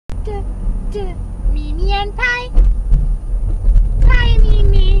Mimi and Pie. Pie,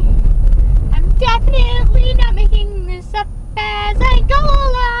 Mimi. I'm definitely not making this up as I go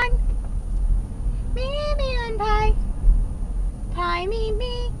along. Mimi and Pie. Pie,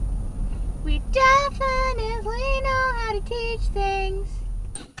 Mimi. We definitely know how to teach things.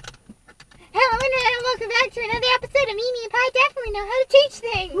 Hello, Internet, and welcome back to another episode of Mimi and Pie Definitely Know How to Teach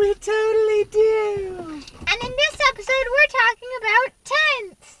Things. We totally do. And in this episode, we're talking about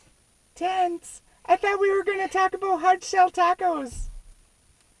tents. Tents? I thought we were going to talk about hard shell tacos.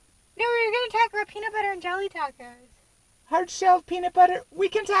 No, we were going to talk about peanut butter and jelly tacos. Hard shell peanut butter. We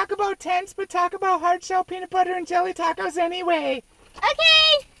can talk about tents, but talk about hard shell peanut butter and jelly tacos anyway.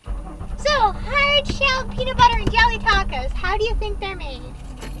 Okay. So, hard shell peanut butter and jelly tacos. How do you think they're made?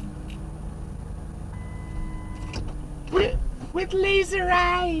 With laser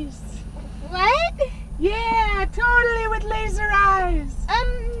eyes. What? Yeah, totally with laser eyes.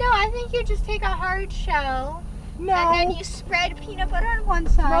 No, I think you just take a hard shell. No. And then you spread peanut butter on one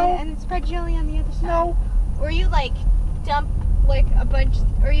side and then spread jelly on the other side. No. Or you dump a bunch,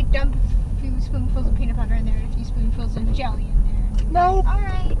 or you dump a few spoonfuls of peanut butter in there and a few spoonfuls of jelly in there. No.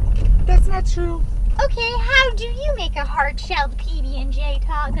 Alright. That's not true. Okay, how do you make a hard-shelled PB&J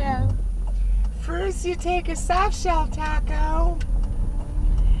taco? First, you take a soft shell taco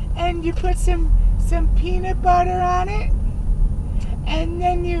and you put some peanut butter on it, and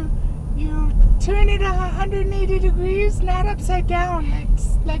then you turn it 180 degrees, not upside down,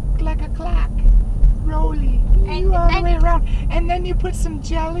 like a clock, rolly, all the way around, and then you put some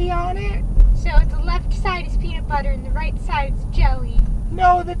jelly on it. So the left side is peanut butter and the right side is jelly.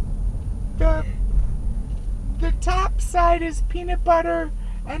 No, the top side is peanut butter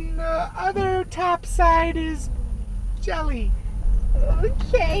and the other top side is jelly.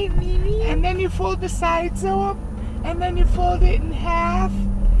 Okay, Mimi. And then you fold the sides up, and then you fold it in half,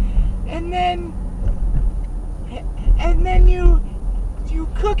 and then you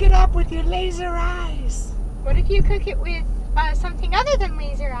cook it up with your laser eyes. What if you cook it with something other than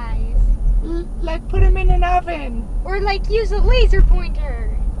laser eyes? Like put them in an oven. Or use a laser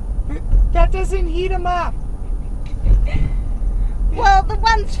pointer. That doesn't heat them up. Well, the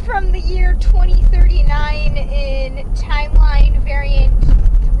ones from the year 2039 in timeline variant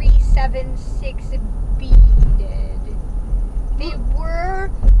 376B did. They were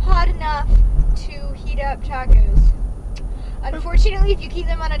hot enough to heat up tacos. Unfortunately, if you keep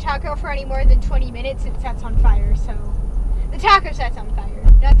them on a taco for any more than 20 minutes, it sets on fire. So the taco sets on fire,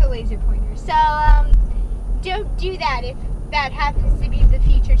 not the laser pointer. So don't do that if that happens to be the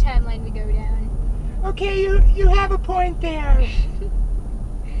future timeline we go down. Okay, you have a point there.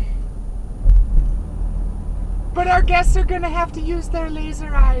 But our guests are going to have to use their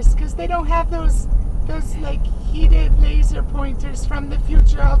laser eyes because they don't have those heated laser pointers from the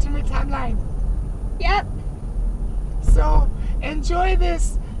future alternate timeline. Yep. So enjoy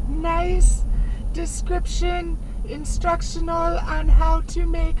this nice description, instructional on how to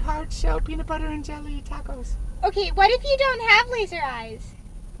make hard shell peanut butter and jelly tacos. Okay, what if you don't have laser eyes?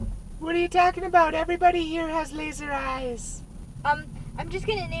 What are you talking about? Everybody here has laser eyes. I'm just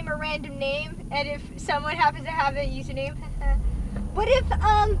gonna name a random name, and if someone happens to have a username, what if,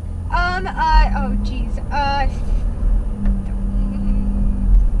 oh geez,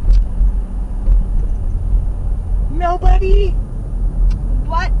 Nobody?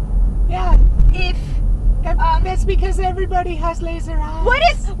 What? Yeah. If, that's because everybody has laser eyes.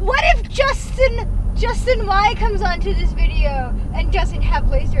 What if Justin Y comes onto this video and doesn't have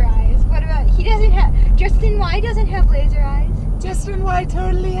laser eyes? What about, Justin Y doesn't have laser eyes? Justin Y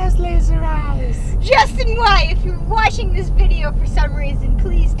totally has laser eyes. Justin Y, if you're watching this video for some reason,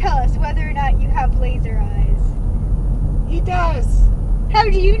 please tell us whether or not you have laser eyes. He does. How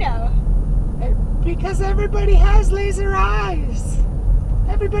do you know? Because everybody has laser eyes.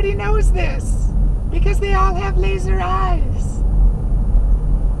 Everybody knows this. Because they all have laser eyes.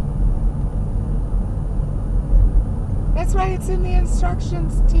 That's why it's in the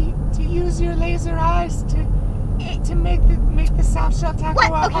instructions to use your laser eyes to make the soft shell taco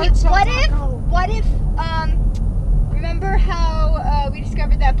a hard shell taco. What if remember how we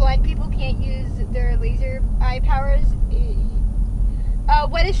discovered that blind people can't use their laser eye powers?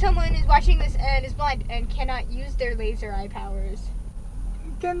 What if someone is watching this and is blind and cannot use their laser eye powers?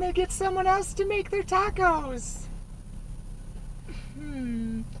 Then they get someone else to make their tacos.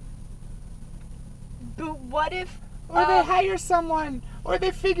 But what if... Or they hire someone. Or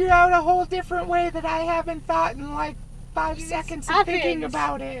they figure out a whole different way that I haven't thought in 5 seconds of thinking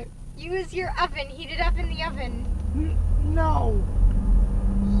about it. Use your oven. Heat it up in the oven. No.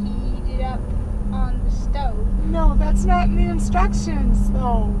 Heat it up on the stove. stove. No, that's not in the instructions,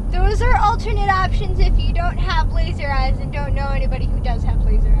 though. Those are alternate options if you don't have laser eyes and don't know anybody who does have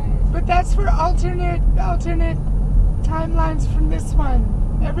laser eyes. But that's for alternate timelines from this one.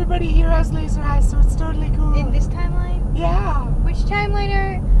 Everybody here has laser eyes, so it's totally cool. In this timeline? Yeah. Which timeline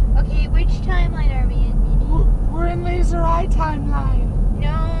are... Okay, which timeline are we in, Mimi? We're in laser eye timeline.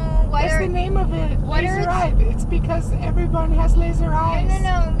 No, what That's are... the name of it. What laser are eye. It's because everyone has laser eyes.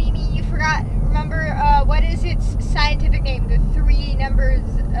 No, Mimi, you forgot. Remember, what is its scientific name? The 3 numbers,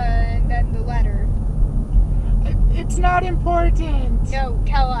 and then the letter. It's not important. No,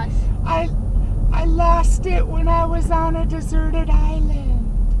 tell us. I lost it when I was on a deserted island.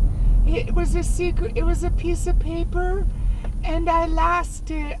 It was a secret. It was a piece of paper, and I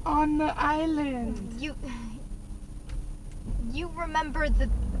lost it on the island. You remember the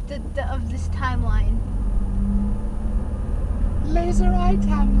of this timeline? Laser eye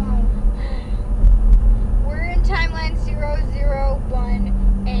timeline. We're in timeline 001A,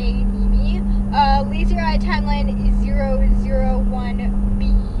 Mimi. Laser eye timeline is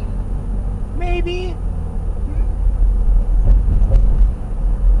 001B. Maybe.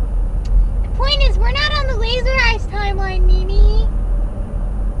 The point is, we're not on the laser eyes timeline, Mimi.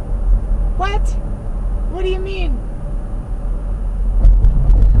 What? What do you mean?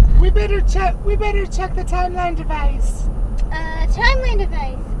 We better check the timeline device. Timeline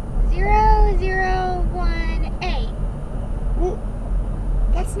device 001A. Well,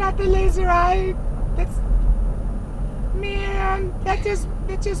 that's not the laser eye. That's... Man, that just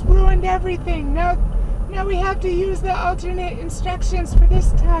ruined everything. Now we have to use the alternate instructions for this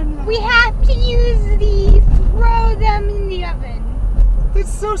timeline. We have to use these. Throw them in the oven.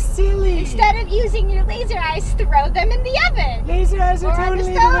 That's so silly. Instead of using your laser eyes, throw them in the oven. Laser eyes are Or on the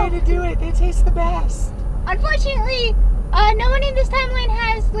totally the way stove. to do it. They taste the best. Unfortunately, no one in this timeline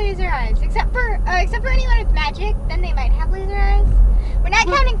has laser eyes, except for anyone with magic. Then they might have laser eyes. We're not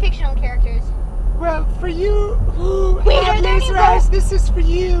counting fictional characters. Well, for you who Wait, have are there any laser eyes, this is for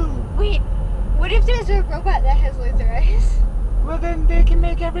you. Wait, what if there's a robot that has laser eyes? Well, then they can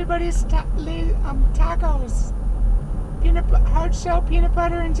make everybody's tacos. Hard shell peanut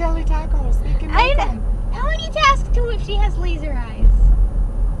butter and jelly tacos. They can make them. How many tasks too if she has laser eyes?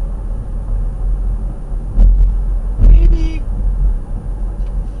 Maybe.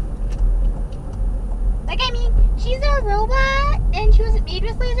 Like, I mean, she's a robot and she wasn't made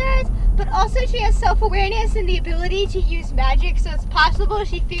with laser eyes, but also she has self-awareness and the ability to use magic, so it's possible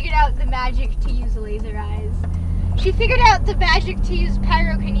she figured out the magic to use laser eyes. She figured out the magic to use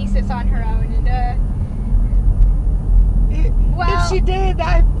pyrokinesis on her own, and If she did,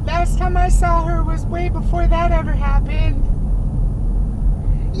 last time I saw her was way before that ever happened.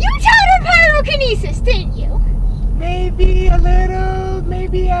 You taught her pyrokinesis, didn't you? Maybe a little.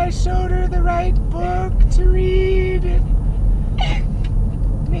 Maybe I showed her the right book to read.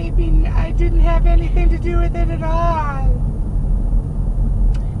 Maybe I didn't have anything to do with it at all.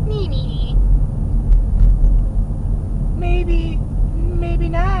 Mimi. Maybe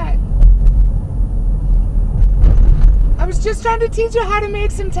not. I was just trying to teach her how to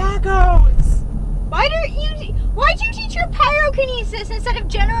make some tacos. Why'd you teach her pyrokinesis instead of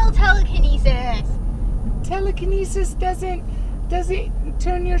general telekinesis? Telekinesis doesn't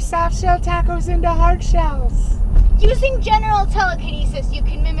turn your soft shell tacos into hard shells. Using general telekinesis, you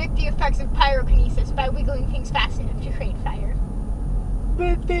can mimic the effects of pyrokinesis by wiggling things fast enough to create fire.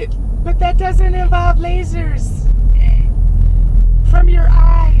 But that doesn't involve lasers from your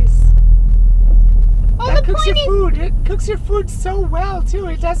eyes. Well, That the cooks your point is, food. It cooks your food so well too.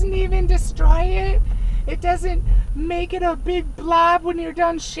 It doesn't even destroy it. It doesn't make it a big blob when you're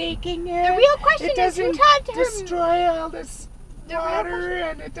done shaking it. the real question It is who doesn't taught her. destroy all this The real water, question-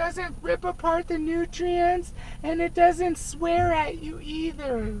 and it doesn't rip apart the nutrients, and it doesn't swear at you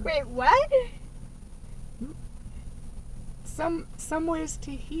either. Wait, what? Some ways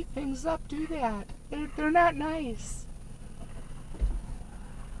to heat things up do that. They're not nice.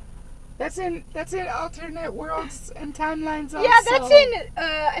 That's in alternate worlds and timelines also. Yeah, that's in.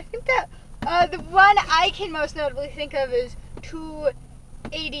 I think that the one I can most notably think of is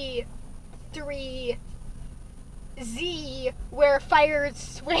 283Z, where fires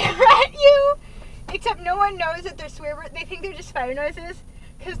swear at you. Except no one knows that they're swear words. They think they're just fire noises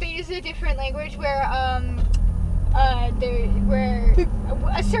because they use a different language where a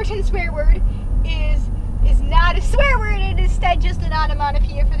certain swear word is not a swear word and instead just an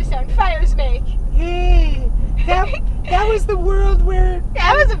onomatopoeia for the sound fires make. Hey, that was the world where...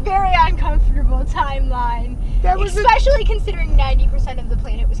 That was a very uncomfortable timeline. Especially considering 90% of the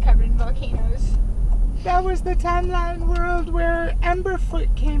planet was covered in volcanoes. That was the timeline world where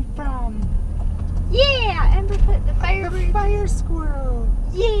Emberfoot came from. Yeah, Emberfoot the Firebird. The fire squirrel.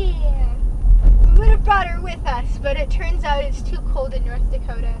 Yeah. We would have brought her with us, but it turns out it's too cold in North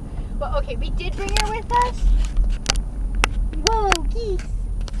Dakota. Well, okay, we did bring her with us. Whoa, geese.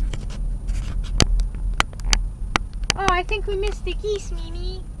 Oh, I think we missed the geese,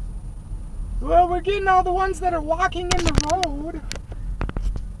 Mimi. Well, we're getting all the ones that are walking in the road.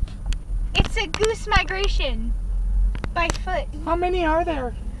 It's a goose migration by foot. How many are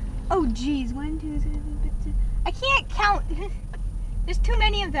there? Oh, geez. 1, 2, 3, 4, 5. I can't count. There's too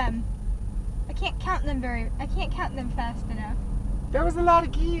many of them. I can't count them fast enough. There was a lot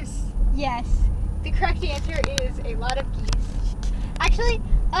of geese. Yes. The correct answer is a lot of geese. Actually,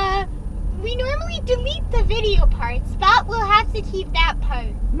 we normally delete the video parts, but we'll have to keep that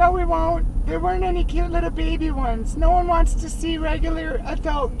part. No, we won't. There weren't any cute little baby ones. No one wants to see regular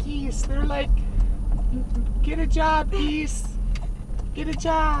adult geese. They're like, get a job, geese. Get a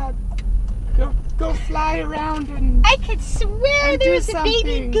job. Go fly around and I could swear and there do was a baby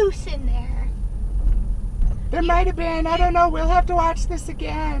something. goose in there. There might have been. I don't know. We'll have to watch this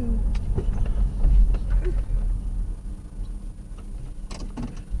again.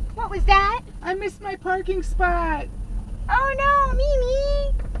 What was that? I missed my parking spot. Oh no,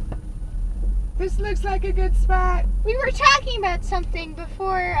 Mimi! This looks like a good spot. We were talking about something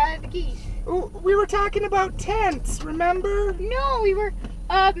before the geese. Ooh, we were talking about tents, remember? No, we were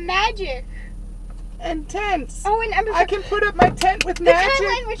magic. And tents. Oh, and Emberfoot. I can put up my tent with the magic.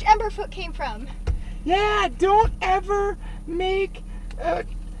 timeline which Emberfoot came from. Yeah, don't ever make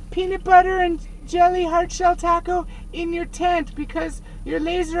peanut butter and jelly hard shell taco in your tent because your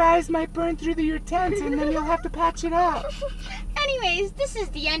laser eyes might burn through your tent and then you'll have to patch it up. Anyways, this is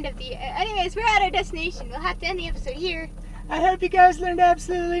the end of the... Anyways, we're at our destination. We'll have to end the episode here. I hope you guys learned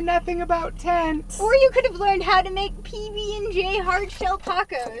absolutely nothing about tents. Or you could have learned how to make PB&J hard shell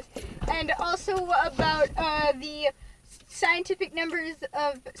tacos. And also about the scientific numbers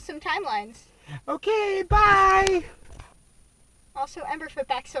of some timelines. Okay, bye. Also, Emberfoot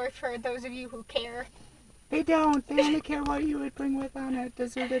backstory for those of you who care. They don't. They only care what you would bring with on a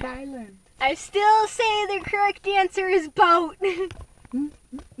deserted island. I still say the correct answer is boat.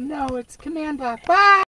 No, it's command block. Bye.